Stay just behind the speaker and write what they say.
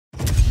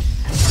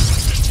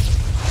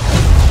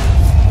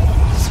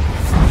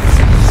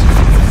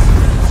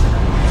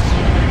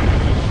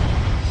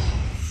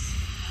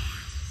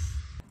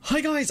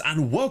guys,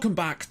 and welcome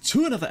back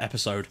to another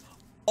episode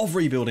of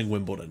Rebuilding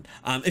Wimbledon.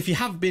 If you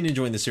have been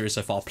enjoying the series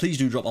so far, please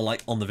do drop a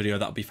like on the video.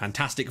 That would be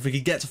fantastic. If we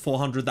could get to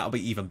 400, that would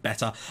be even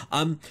better.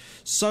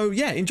 So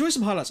yeah, enjoy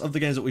some highlights of the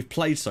games that we've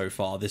played so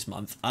far this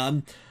month.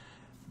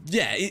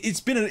 Yeah, it's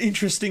been an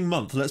interesting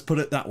month, let's put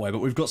it that way, but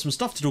we've got some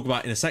stuff to talk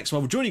about in a sec, so I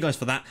will join you guys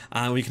for that,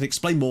 and we can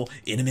explain more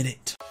in a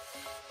minute.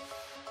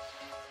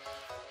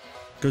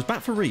 Goes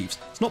back for Reeves.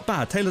 It's not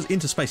bad. Taylor's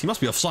into space. He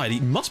must be offside. He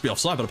must be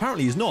offside, but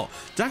apparently he's not.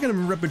 Dagenham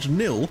and Regens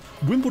 0.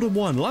 Wimbledon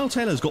 1. Lyle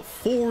Taylor's got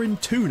 4 in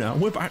 2 now.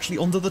 We're actually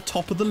onto the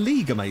top of the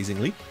league,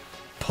 amazingly.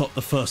 Put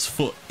the first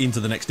foot into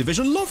the next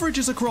division. Loveridge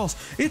is across.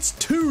 It's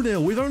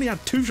 2-0. We've only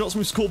had 2 shots and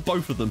we've scored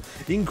both of them.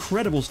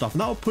 Incredible stuff.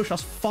 And that will push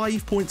us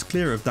 5 points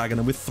clear of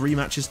Dagenham with 3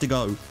 matches to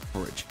go.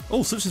 Loveridge.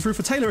 Oh, switches through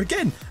for Taylor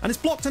again. And it's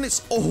blocked and it's,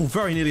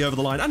 very nearly over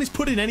the line. And it's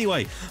put in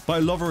anyway by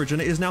Loveridge. And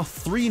it is now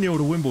 3-0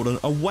 to Wimbledon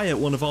away at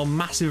one of our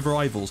massive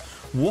rivals.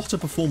 What a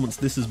performance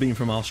this has been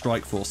from our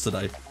strike force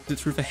today.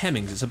 It's through for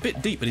Hemmings. It's a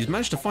bit deep, but he's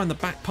managed to find the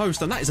back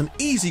post, and that is an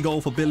easy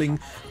goal for Billing,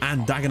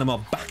 and Dagenham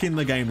are back in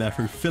the game there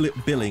through Philip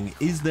Billing.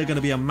 Is there going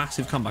to be a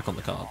massive comeback on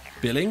the card?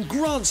 Billing,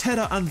 Grant's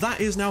header, and that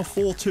is now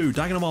 4-2.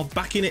 Dagenham are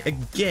back in it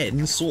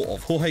again, sort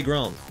of. Jorge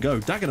Grant. Go.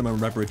 Dagenham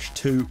and Reveridge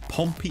 2,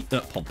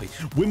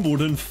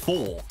 Wimbledon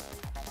 4.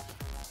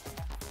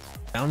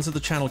 Down into the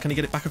channel. Can he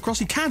get it back across?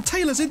 He can.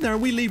 Taylor's in there,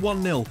 and we lead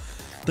 1-0.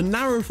 The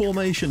narrow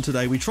formation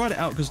today, we tried it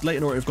out because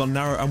Leighton Orient have gone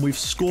narrow and we've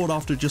scored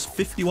after just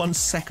 51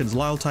 seconds.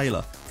 Lyle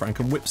Taylor,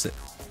 Frankham whips it.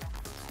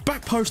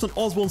 Back post and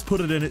Osborne's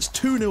put it in. It's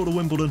 2-0 to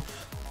Wimbledon.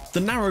 The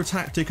narrow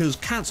tactic has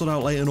cancelled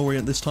out Leighton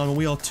Orient this time and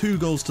we are 2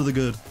 goals to the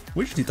good.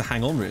 We just need to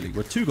hang on really.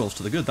 We're 2 goals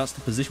to the good. That's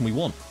the position we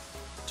want.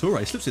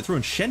 Toure slips it through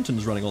and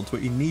Shenton's running onto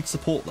it. He needs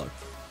support though.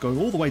 Going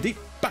all the way deep.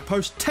 Back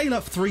post, Taylor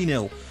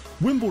 3-0.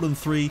 Wimbledon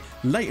 3,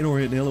 Leighton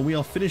Orient 0, and we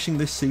are finishing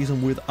this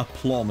season with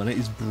aplomb, and it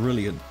is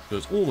brilliant.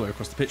 Goes all the way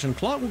across the pitch, and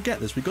Clark will get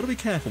this. We've got to be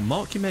careful.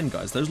 Mark your men,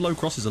 guys. Those low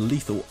crosses are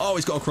lethal. Oh,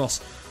 he's got a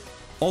cross.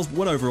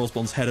 Went over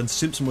Osborne's head, and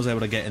Simpson was able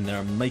to get in there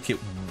and make it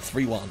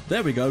 3-1.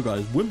 There we go,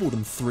 guys.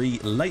 Wimbledon 3,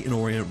 Leighton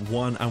Orient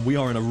 1, and we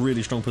are in a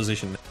really strong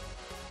position.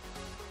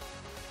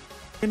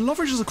 And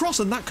Loveridge is across,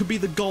 and that could be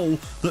the goal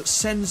that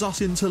sends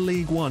us into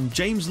League One.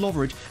 James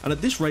Loveridge, and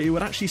at this rate, it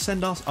would actually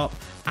send us up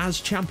as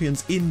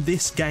champions in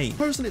this game.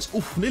 And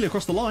it's nearly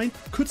across the line.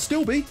 Could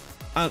still be.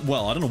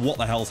 Well, I don't know what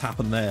the hell's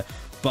happened there,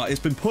 but it's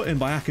been put in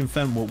by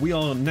Akinfenwa. We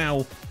are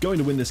now going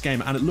to win this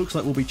game, and it looks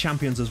like we'll be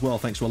champions as well,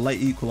 thanks to a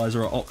late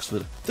equaliser at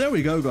Oxford. There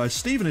we go, guys.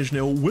 Stevenage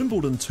 0,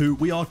 Wimbledon 2.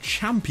 We are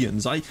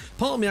champions. Part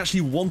of me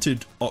actually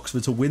wanted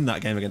Oxford to win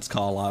that game against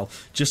Carlisle,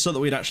 just so that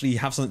we'd actually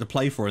have something to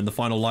play for in the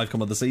final live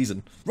come of the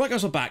season. Right,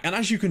 guys, we're back, and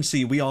as you can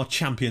see, we are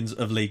champions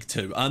of League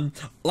 2.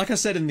 Like I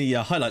said in the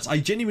highlights, I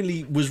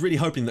genuinely was really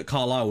hoping that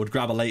Carlisle would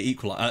grab a late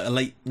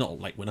equaliser,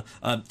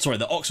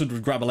 that Oxford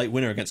would grab a late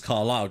winner against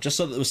Carlisle, just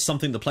so that there was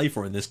something to play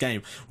for in this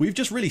game. We've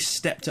just really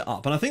stepped it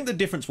up, and I think the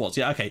difference was,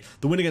 the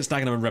win against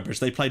Dagenham and Reveridge,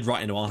 they played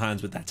right into our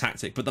hands with their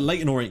tactic, but the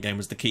Leighton Orient game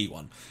was the key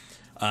one.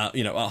 At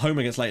home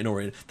against Leighton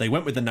Orient, they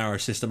went with the narrow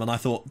system, and I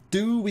thought,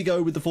 do we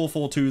go with the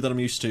 4-4-2 that I'm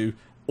used to,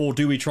 or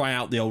do we try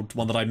out the old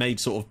one that I made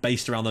sort of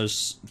based around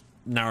those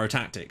narrow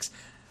tactics?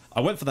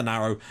 I went for the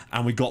narrow,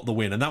 and we got the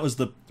win, and that was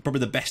probably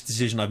the best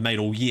decision I've made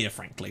all year,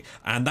 frankly,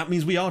 and that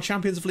means we are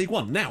champions of League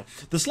One. Now,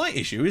 the slight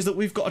issue is that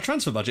we've got a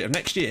transfer budget of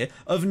next year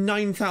of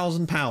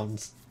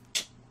 £9,000.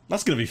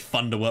 That's going to be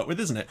fun to work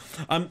with, isn't it?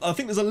 I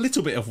think there's a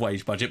little bit of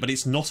wage budget, but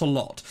it's not a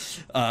lot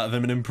of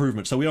an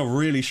improvement. So we are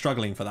really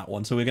struggling for that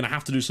one. So we're going to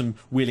have to do some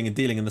wheeling and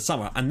dealing in the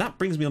summer. And that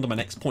brings me on to my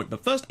next point.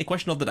 But first, a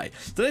question of the day.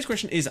 Today's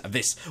question is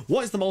this.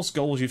 What is the most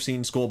goals you've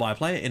seen scored by a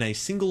player in a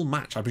single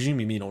match? I presume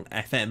you mean on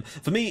FM.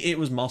 For me, it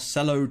was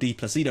Marcelo Di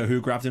Placido,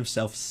 who grabbed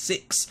himself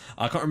 6.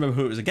 I can't remember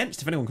who it was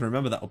against. If anyone can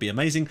remember, that would be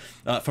amazing.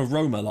 For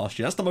Roma last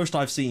year. That's the most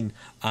I've seen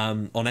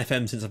on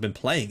FM since I've been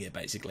playing it,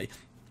 basically.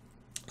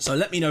 So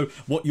let me know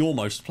what your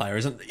most player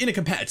is in a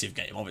competitive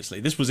game, obviously.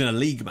 This was in a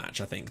league match,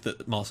 I think, that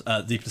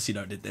Di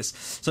Placido did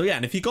this. So yeah,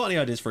 and if you've got any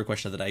ideas for a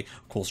question of the day,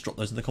 of course, drop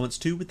those in the comments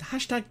too with the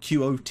hashtag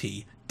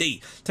QOTD.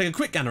 Take a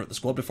quick gander at the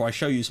squad before I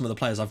show you some of the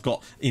players I've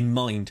got in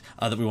mind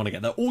that we want to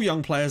get. They're all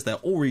young players, they're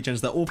all regens,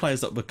 they're all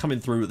players that were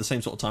coming through at the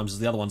same sort of times as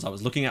the other ones I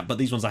was looking at, but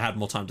these ones I had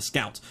more time to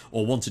scout,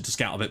 or wanted to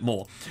scout a bit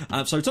more.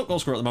 So top goal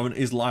scorer at the moment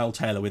is Lyle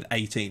Taylor with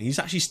 18. He's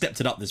actually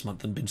stepped it up this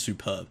month and been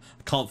superb.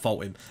 I can't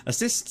fault him.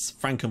 Assists,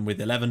 Frankham with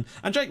 11,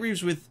 and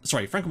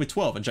Frankham with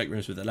 12, and Jake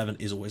Reeves with 11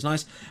 is always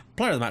nice.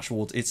 Player of the match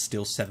awards, it's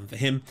still 7 for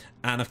him,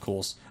 and of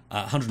course,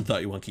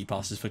 131 key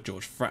passes for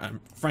George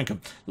Frankham.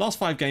 Last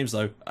 5 games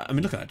though,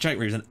 look at that, Jake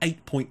Reeves an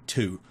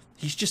 8.2.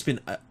 He's just been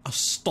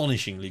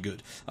astonishingly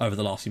good over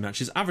the last few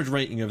matches. Average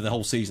rating over the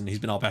whole season, he's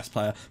been our best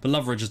player, but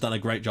Loveridge has done a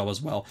great job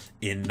as well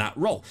in that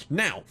role.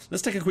 Now,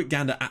 let's take a quick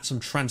gander at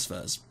some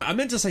transfers. I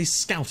meant to say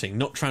scouting,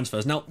 not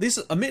transfers. Now,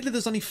 admittedly,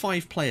 there's only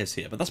 5 players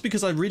here, but that's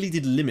because I really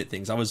did limit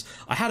things.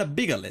 I had a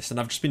bigger list, and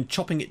I've just been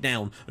chopping it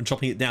down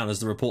as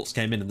the reports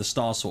came in and the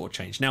stars sort of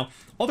changed. Now,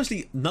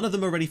 obviously, none of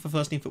them are ready for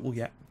first team football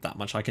yet, that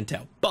much I can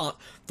tell, but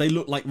they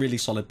look like really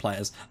solid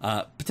players,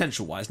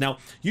 potential-wise. Now,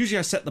 usually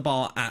I set the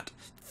bar at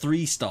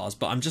 3 stars,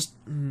 but I'm just...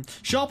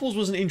 Sharples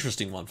was an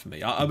interesting one for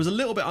me. I was a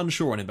little bit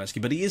unsure on him,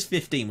 basically, but he is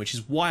 15, which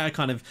is why I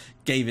kind of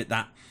gave it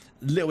that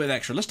little bit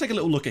extra. Let's take a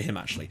little look at him,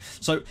 actually.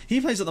 So he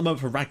plays at the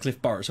moment for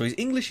Radcliffe Borough, so he's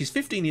English, he's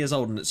 15 years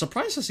old, and it's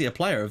surprised to see a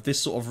player of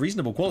this sort of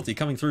reasonable quality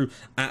coming through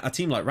at a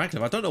team like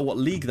Radcliffe. I don't know what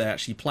league they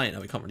actually play in,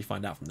 we can't really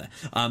find out from there.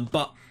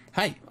 But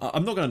hey,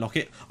 I'm not going to knock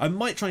it. I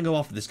might try and go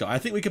after this guy. I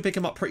think we could pick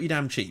him up pretty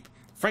damn cheap.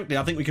 Frankly,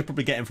 I think we could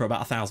probably get him for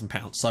about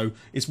 £1,000, so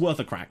it's worth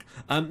a crack.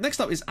 Next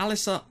up is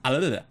Alistair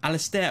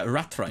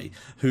Rattray,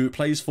 who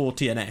plays for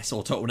TNS,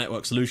 or Total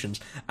Network Solutions.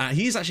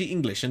 He is actually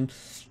English, and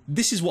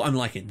this is what I'm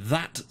liking.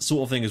 That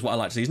sort of thing is what I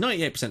like to see. He's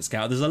 98%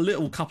 scout. There's a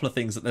little couple of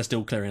things that they're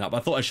still clearing up. I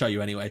thought I'd show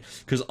you anyway,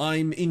 because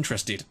I'm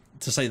interested,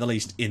 to say the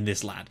least, in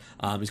this lad.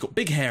 He's got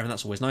big hair, and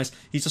that's always nice.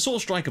 He's a sort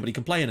of striker, but he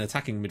can play an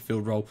attacking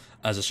midfield role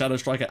as a shadow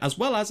striker, as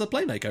well as a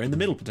playmaker in the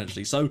middle,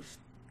 potentially. So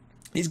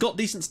he's got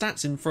decent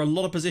stats in for a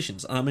lot of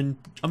positions, and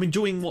I'm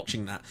enjoying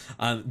watching that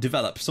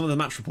develop. Some of the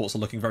match reports are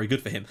looking very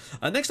good for him.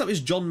 Next up is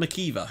John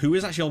McKeever, who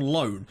is actually on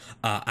loan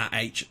at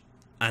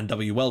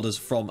H&W Welders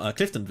from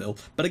Cliftonville.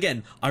 But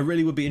again, I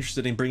really would be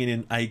interested in bringing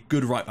in a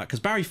good right back, because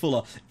Barry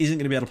Fuller isn't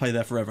going to be able to play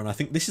there forever, and I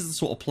think this is the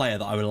sort of player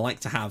that I would like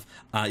to have.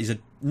 He's a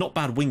not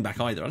bad wing back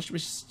either. I'll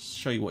just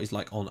show you what he's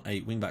like on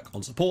a wing back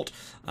on support.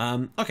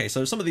 Okay,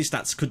 so some of these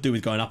stats could do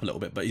with going up a little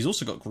bit, but he's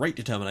also got great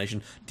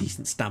determination,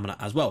 decent stamina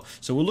as well.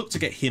 So we'll look to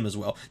get him as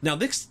well. Now,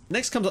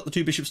 next comes up the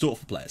 2 Bishop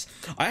Stortford players.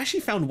 I actually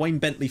found Wayne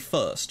Bentley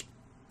first,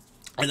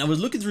 and I was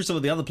looking through some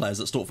of the other players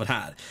that Stortford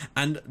had,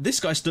 and this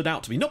guy stood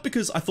out to me, not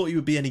because I thought he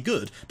would be any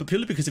good, but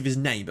purely because of his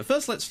name. But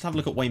first, let's have a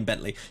look at Wayne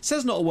Bentley.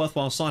 Says not a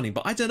worthwhile signing,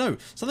 but I don't know.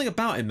 Something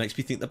about him makes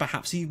me think that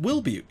perhaps he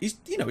will be. He's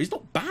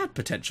not bad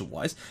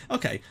potential-wise.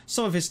 Okay,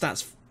 some of his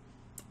stats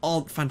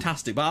aren't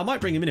fantastic, but I might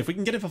bring him in. If we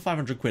can get him for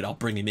 500 quid, I'll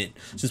bring him in,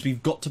 since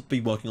we've got to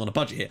be working on a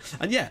budget here.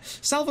 And yeah,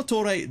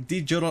 Salvatore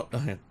Di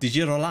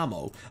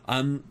Girolamo.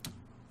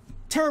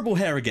 Terrible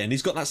hair again.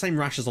 He's got that same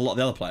rash as a lot of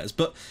the other players,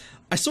 but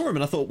I saw him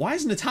and I thought, why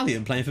is an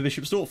Italian playing for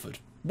Bishop Stortford?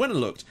 Went and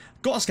looked,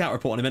 got a scout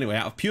report on him anyway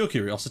out of pure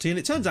curiosity, and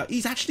it turns out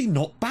he's actually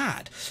not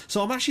bad.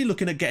 So I'm actually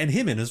looking at getting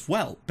him in as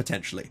well,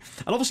 potentially.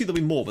 And obviously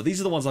there'll be more, but these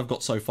are the ones I've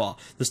got so far.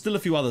 There's still a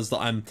few others that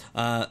I'm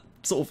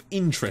sort of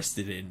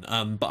interested in,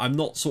 but I'm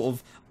not sort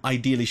of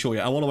ideally sure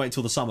yet. I want to wait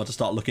until the summer to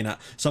start looking at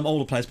some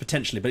older players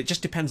potentially, but it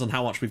just depends on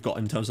how much we've got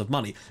in terms of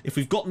money. If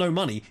we've got no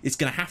money, it's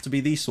going to have to be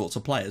these sorts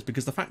of players,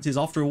 because the fact is,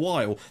 after a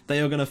while, they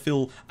are going to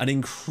fill an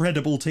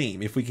incredible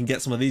team. If we can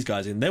get some of these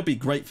guys in, they'll be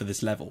great for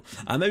this level,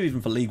 and maybe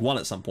even for League One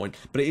at some point,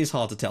 but it is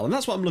hard to tell, and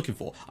that's what I'm looking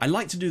for. I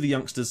like to do the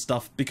youngsters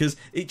stuff because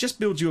it just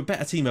builds you a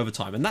better team over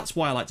time, and that's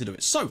why I like to do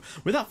it. So,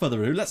 without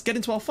further ado, let's get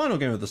into our final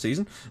game of the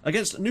season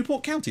against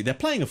Newport County. They're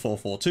playing a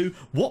 4-4-2.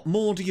 What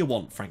more do you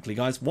want, frankly,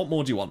 guys? What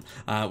more do you want?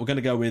 We're going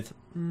to go with...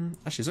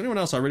 Actually, is there anyone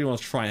else I really want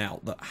to try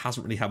out that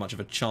hasn't really had much of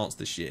a chance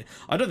this year?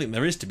 I don't think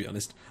there is, to be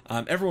honest.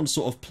 Everyone's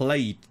sort of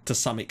played to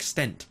some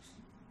extent,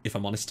 if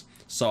I'm honest.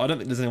 So I don't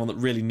think there's anyone that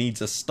really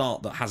needs a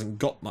start that hasn't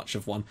got much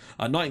of one.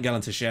 Nightingale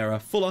and Teixeira,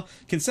 Fuller,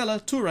 Kinsella,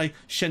 Toure,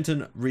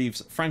 Shenton,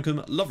 Reeves,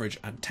 Frankham, Loveridge,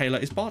 and Taylor.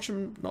 Is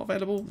Bartram not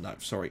available? No,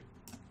 sorry.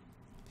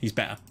 He's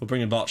better. We'll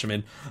bring in Bartram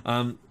in.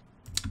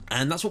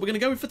 And that's what we're going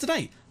to go with for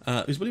today.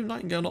 Is William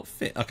Nightingale not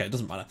fit? Okay, it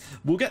doesn't matter.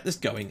 We'll get this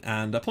going,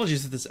 and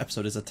apologies if this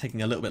episode is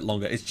taking a little bit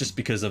longer. It's just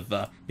because of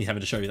me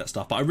having to show you that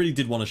stuff, but I really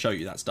did want to show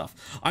you that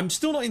stuff. I'm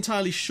still not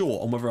entirely sure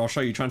on whether I'll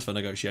show you transfer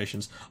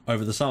negotiations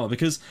over the summer,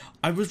 because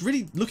I was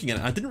really looking at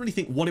it. I didn't really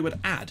think what it would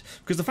add,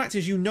 because the fact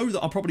is, you know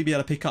that I'll probably be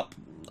able to pick up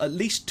at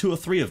least 2 or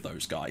 3 of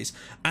those guys,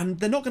 and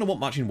they're not going to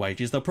want much in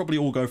wages. They'll probably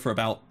all go for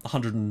about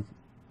 £190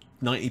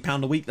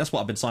 a week. That's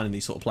what I've been signing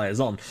these sort of players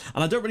on,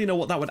 and I don't really know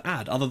what that would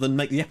add other than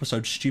make the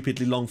episode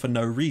stupidly long for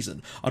no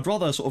reason. I'd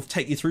rather sort of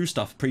take you through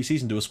stuff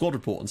pre-season, do a squad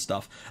report and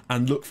stuff,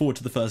 and look forward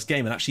to the first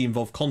game and actually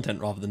involve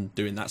content rather than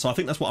doing that. So I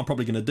think that's what I'm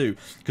probably going to do,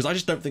 because I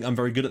just don't think I'm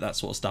very good at that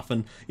sort of stuff,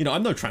 and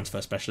I'm no transfer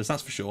specialist,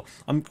 that's for sure.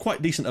 I'm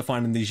quite decent at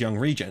finding these young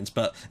regens,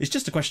 but it's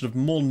just a question of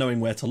more knowing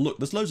where to look.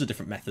 There's loads of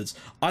different methods.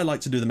 I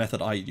like to do the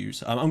method I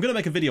use. I'm going to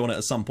make a video on it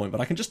at some point,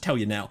 but I can just tell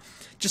you now,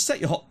 just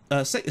set your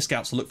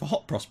scouts to look for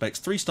hot prospects.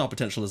 3-star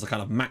potential is the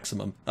kind of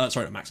maximum.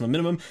 Sorry, not maximum,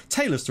 minimum.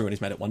 Taylor's through and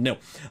he's made it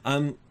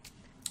 1-0.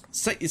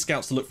 Set your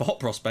scouts to look for hot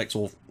prospects,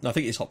 or I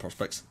think it's hot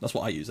prospects. That's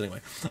what I use anyway.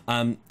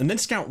 And then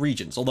scout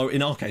regions, although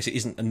in our case it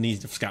isn't a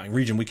need of scouting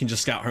region. We can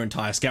just scout her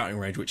entire scouting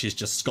range, which is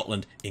just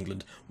Scotland,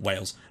 England,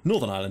 Wales,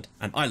 Northern Ireland,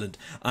 and Ireland.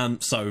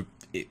 So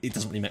it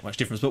doesn't really make much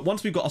difference. But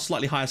once we've got a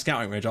slightly higher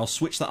scouting range, I'll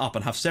switch that up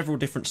and have several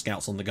different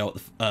scouts on the go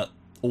at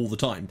all the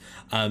time,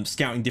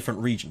 scouting different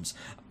regions.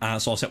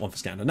 So I'll set one for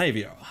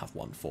Scandinavia, I'll have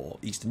one for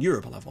Eastern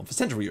Europe, I'll have one for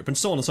Central Europe, and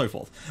so on and so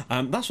forth.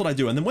 That's what I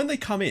do. And then when they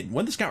come in,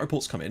 when the scout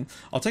reports come in,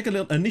 I'll take a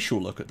little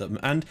initial look at them,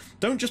 and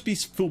don't just be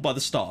fooled by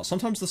the stars.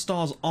 Sometimes the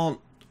stars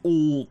aren't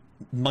all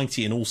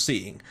mighty and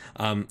all-seeing.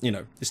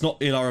 It's not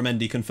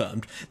Ilara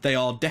confirmed. They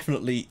are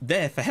definitely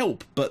there for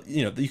help, but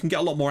you can get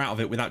a lot more out of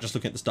it without just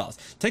looking at the stars.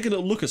 Take a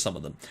little look at some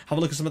of them. Have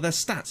a look at some of their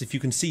stats if you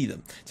can see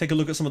them. Take a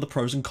look at some of the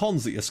pros and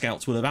cons that your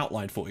scouts will have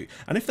outlined for you.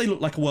 And if they look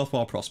like a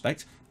worthwhile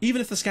prospect,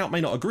 even if the scout may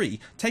not agree,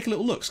 take a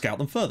little look, scout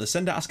them further,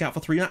 send out a scout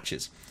for 3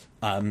 matches.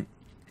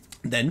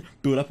 Then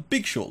build up a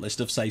big shortlist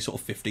of, say, sort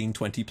of 15,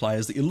 20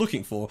 players that you're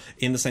looking for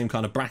in the same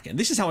kind of bracket.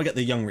 This is how I get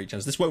the young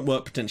regens. This won't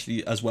work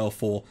potentially as well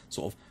for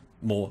sort of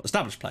more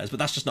established players, but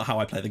that's just not how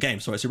I play the game,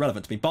 so it's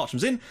irrelevant to me.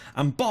 Bartram's in,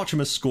 and Bartram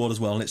has scored as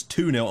well, and it's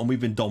 2-0, and we've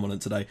been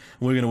dominant today, and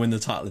we're going to win the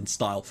title in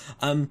style.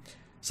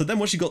 So then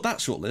once you've got that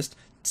shortlist,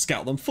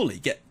 scout them fully.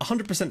 Get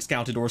 100%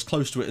 scouted, or as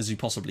close to it as you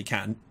possibly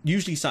can.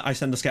 Usually I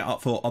send a scout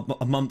out for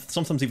a month,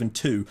 sometimes even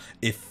 2,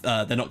 if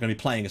they're not going to be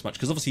playing as much,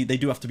 because obviously they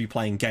do have to be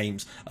playing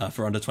games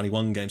for under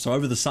 21 games, so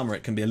over the summer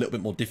it can be a little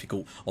bit more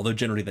difficult, although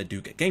generally they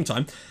do get game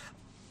time.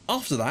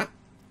 After that,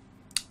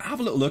 have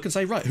a little look and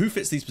say, right, who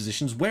fits these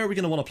positions? Where are we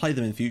going to want to play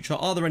them in future?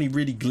 Are there any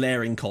really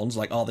glaring cons,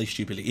 like are they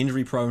stupidly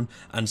injury prone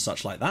and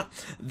such like that?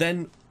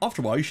 Then after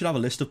a while you should have a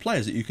list of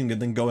players that you can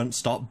then go and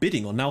start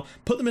bidding on. Now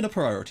put them in a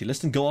priority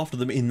list and go after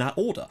them in that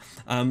order.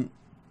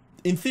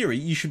 In theory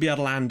you should be able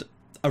to land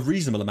a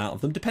reasonable amount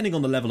of them, depending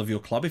on the level of your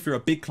club. If you're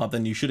a big club,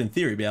 then you should in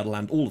theory be able to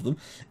land all of them.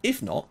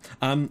 If not,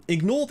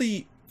 ignore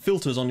the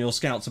filters on your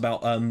scouts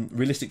about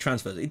realistic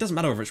transfers. It doesn't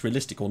matter whether it's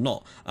realistic or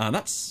not.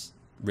 That's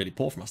really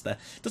poor from us there.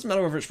 Doesn't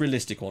matter whether it's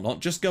realistic or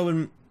not, just go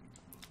and,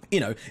 you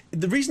know,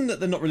 the reason that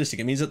they're not realistic,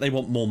 it means that they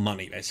want more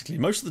money, basically.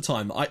 Most of the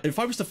time, if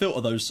I was to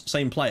filter those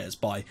same players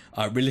by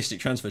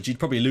realistic transfers, you'd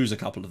probably lose a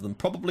couple of them.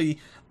 Probably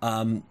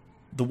the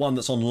one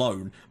that's on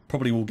loan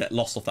probably will get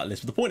lost off that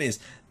list. But the point is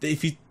that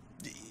if you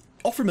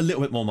offer them a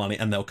little bit more money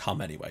and they'll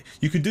come anyway.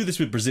 You could do this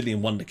with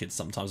Brazilian wonder kids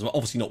sometimes, but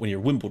obviously not when you're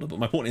Wimbledon. But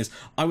my point is,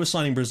 I was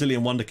signing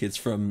Brazilian wonder kids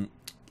from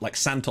like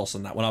Santos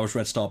and that when I was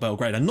Red Star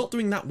Belgrade, and not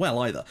doing that well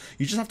either.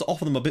 You just have to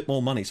offer them a bit more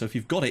money, so if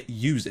you've got it,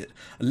 use it.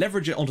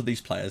 Leverage it onto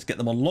these players, get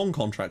them on long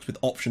contracts with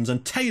options,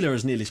 and Taylor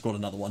has nearly scored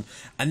another one,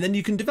 and then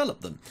you can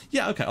develop them.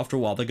 Yeah, okay, after a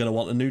while they're going to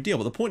want a new deal,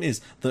 but the point is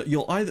that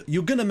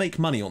you're going to make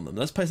money on them.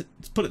 Let's put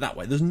it that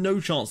way. There's no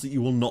chance that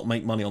you will not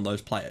make money on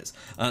those players.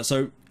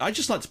 So I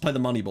just like to play the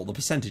money ball, the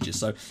percentages.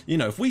 So, you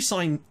know, if we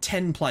sign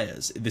 10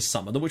 players this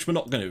summer, which we're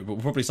not going to, but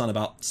we'll probably sign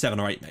about 7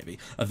 or 8 maybe,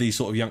 of these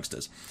sort of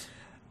youngsters,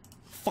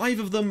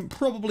 5 of them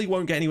probably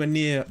won't get anywhere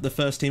near the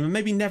first team and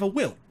maybe never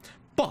will.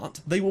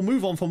 But they will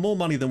move on for more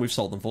money than we've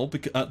sold them for,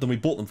 than we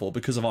bought them for,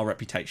 because of our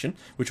reputation,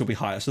 which will be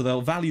higher. So their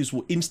values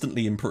will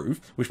instantly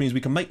improve, which means we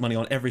can make money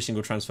on every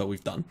single transfer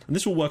we've done. And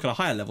this will work at a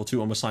higher level too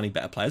when we're signing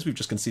better players. We've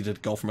just conceded a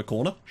goal from a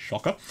corner.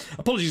 Shocker.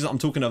 Apologies that I'm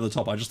talking over the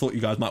top. I just thought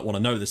you guys might want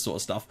to know this sort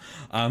of stuff.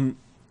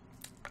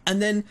 And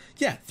then,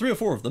 yeah, 3 or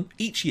 4 of them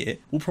each year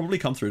will probably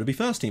come through to be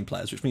first team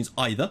players, which means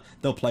either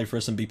they'll play for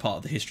us and be part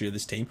of the history of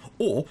this team,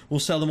 or we'll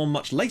sell them on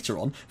much later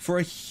on for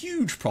a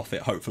huge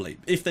profit, hopefully,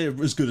 if they're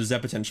as good as their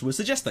potential would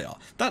suggest they are.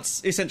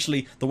 That's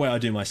essentially the way I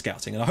do my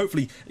scouting. And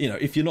hopefully, you know,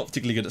 if you're not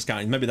particularly good at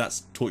scouting, maybe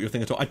that's taught you a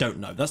thing at all. I don't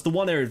know. That's the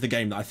one area of the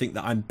game that I think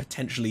that I'm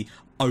potentially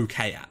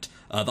okay at,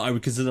 that I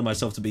would consider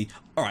myself to be,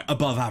 all right,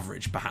 above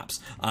average, perhaps.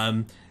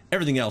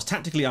 Everything else,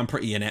 tactically, I'm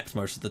pretty inept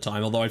most of the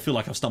time, although I feel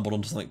like I've stumbled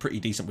onto something pretty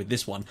decent with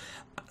this one.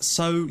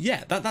 So,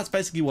 yeah, that's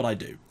basically what I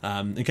do.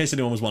 In case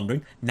anyone was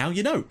wondering, now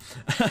you know.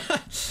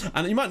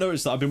 And you might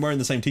notice that I've been wearing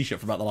the same t-shirt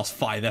for about the last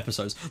 5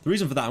 episodes. The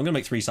reason for that, I'm going to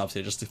make 3 subs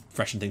here just to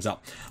freshen things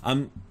up.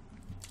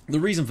 The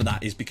reason for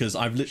that is because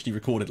I've literally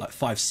recorded like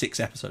 5-6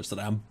 episodes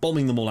today. I'm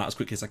bombing them all out as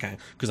quickly as I can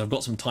because I've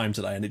got some time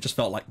today, and it just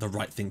felt like the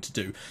right thing to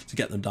do to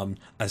get them done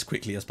as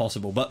quickly as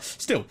possible. But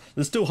still,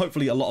 there's still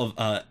hopefully a lot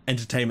of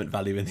entertainment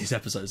value in these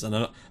episodes,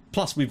 and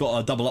plus we've got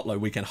a double upload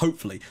weekend.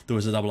 Hopefully there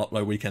was a double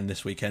upload weekend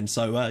this weekend,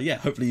 so yeah,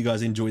 hopefully you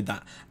guys enjoyed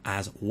that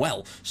as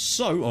well.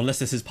 So, unless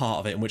this is part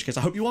of it, in which case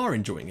I hope you are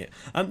enjoying it.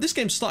 This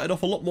game started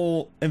off a lot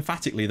more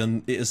emphatically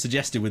than it is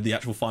suggested with the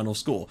actual final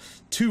score.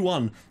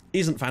 2-1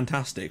 isn't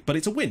fantastic, but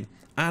it's a win.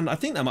 And I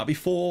think that might be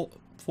 4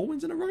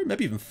 wins in a row,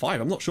 maybe even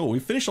 5, I'm not sure.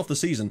 We've finished off the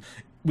season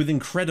with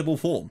incredible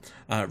form.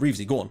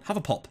 Reevesy, go on, have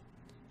a pop.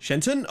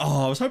 Shenton?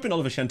 Oh, I was hoping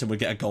Oliver Shenton would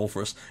get a goal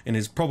for us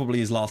in probably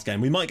his last game.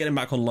 We might get him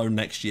back on loan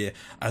next year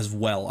as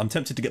well. I'm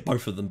tempted to get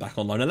both of them back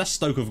on loan, unless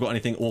Stoke have got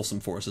anything awesome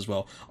for us as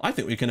well. I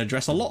think we can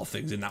address a lot of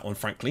things in that one,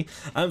 frankly.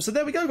 So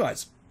there we go,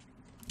 guys.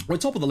 We're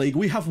top of the league.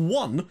 We have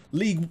won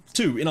League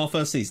 2 in our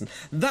first season.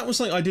 That was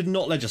something I did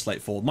not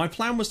legislate for. My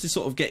plan was to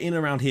sort of get in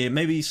around here,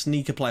 maybe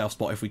sneak a playoff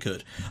spot if we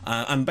could.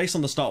 And based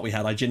on the start we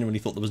had, I genuinely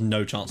thought there was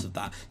no chance of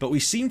that. But we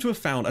seem to have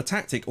found a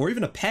tactic, or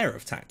even a pair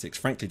of tactics,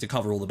 frankly, to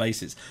cover all the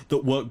bases,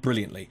 that work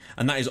brilliantly.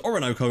 And that is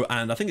Orinoco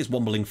and I think it's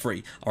Wombling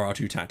Free are our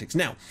 2 tactics.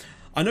 Now,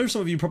 I know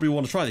some of you probably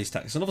want to try these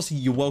tactics, and obviously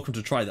you're welcome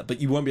to try that, but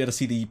you won't be able to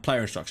see the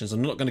player instructions.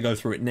 I'm not going to go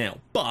through it now.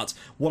 But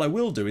what I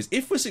will do is,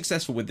 if we're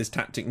successful with this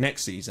tactic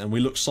next season, and we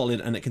look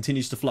solid and it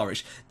continues to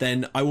flourish,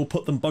 then I will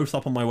put them both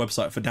up on my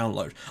website for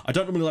download. I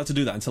don't really like to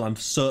do that until I'm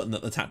certain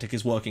that the tactic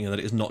is working and that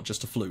it is not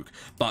just a fluke.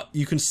 But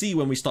you can see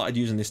when we started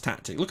using this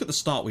tactic. Look at the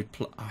start.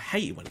 I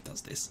hate it when it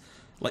does this.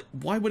 Like,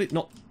 why would it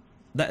not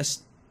let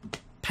us?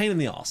 Pain in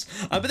the arse.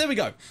 But there we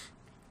go.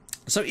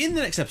 So in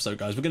the next episode,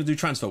 guys, we're going to do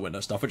transfer window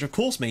stuff, which of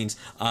course means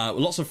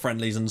lots of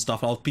friendlies and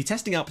stuff. I'll be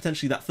testing out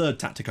potentially that 3rd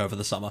tactic over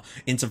the summer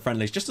in some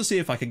friendlies, just to see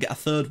if I can get a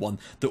 3rd one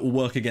that will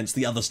work against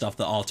the other stuff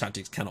that our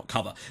tactics cannot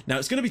cover. Now,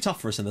 it's going to be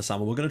tough for us in the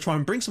summer. We're going to try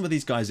and bring some of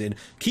these guys in,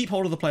 keep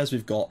hold of the players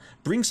we've got,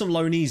 bring some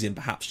loanees in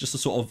perhaps, just to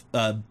sort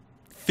of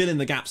fill in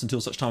the gaps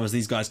until such time as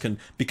these guys can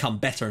become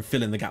better and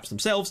fill in the gaps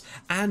themselves.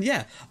 And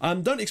yeah,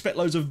 don't expect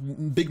loads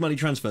of big money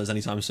transfers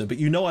anytime soon, but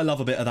you know I love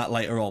a bit of that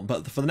later on.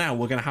 But for now,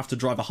 we're going to have to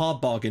drive a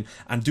hard bargain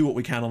and do what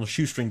we can on a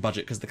shoestring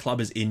budget, because the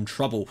club is in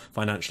trouble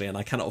financially, and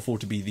I cannot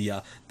afford to be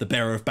the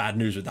bearer of bad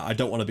news with that. I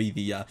don't want to be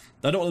I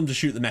don't want them to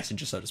shoot the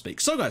messenger, so to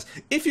speak. So guys,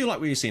 if you like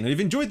what you've seen and you've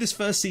enjoyed this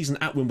first season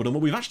at Wimbledon,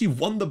 where we've actually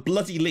won the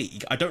bloody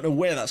league, I don't know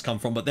where that's come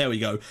from, but there we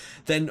go,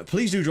 then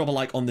please do drop a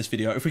like on this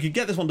video. If we could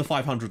get this one to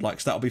 500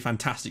 likes, that would be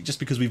fantastic, just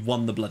because we've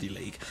won the bloody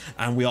league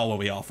and we are where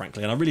we are,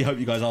 frankly. And I really hope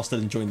you guys are still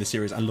enjoying the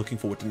series and looking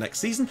forward to next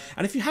season.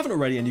 And if you haven't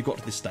already and you've got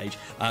to this stage,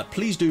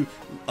 please do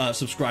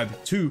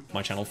subscribe to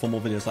my channel for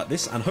more videos like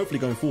this, and hopefully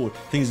going forward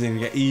things are going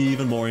to get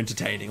even more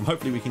entertaining, and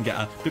hopefully we can get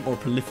a bit more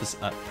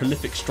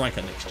prolific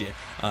striker next year.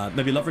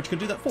 Maybe Loveridge can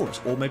do that for us,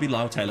 or maybe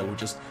Lyle Taylor will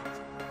just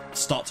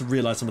start to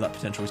realise some of that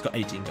potential. He's got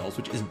 18 goals,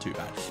 which isn't too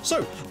bad.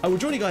 So I will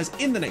join you guys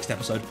in the next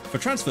episode for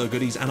transfer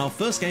goodies and our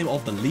first game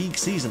of the league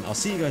season. I'll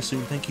see you guys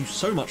soon. Thank you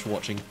so much for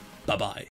watching. Bye bye.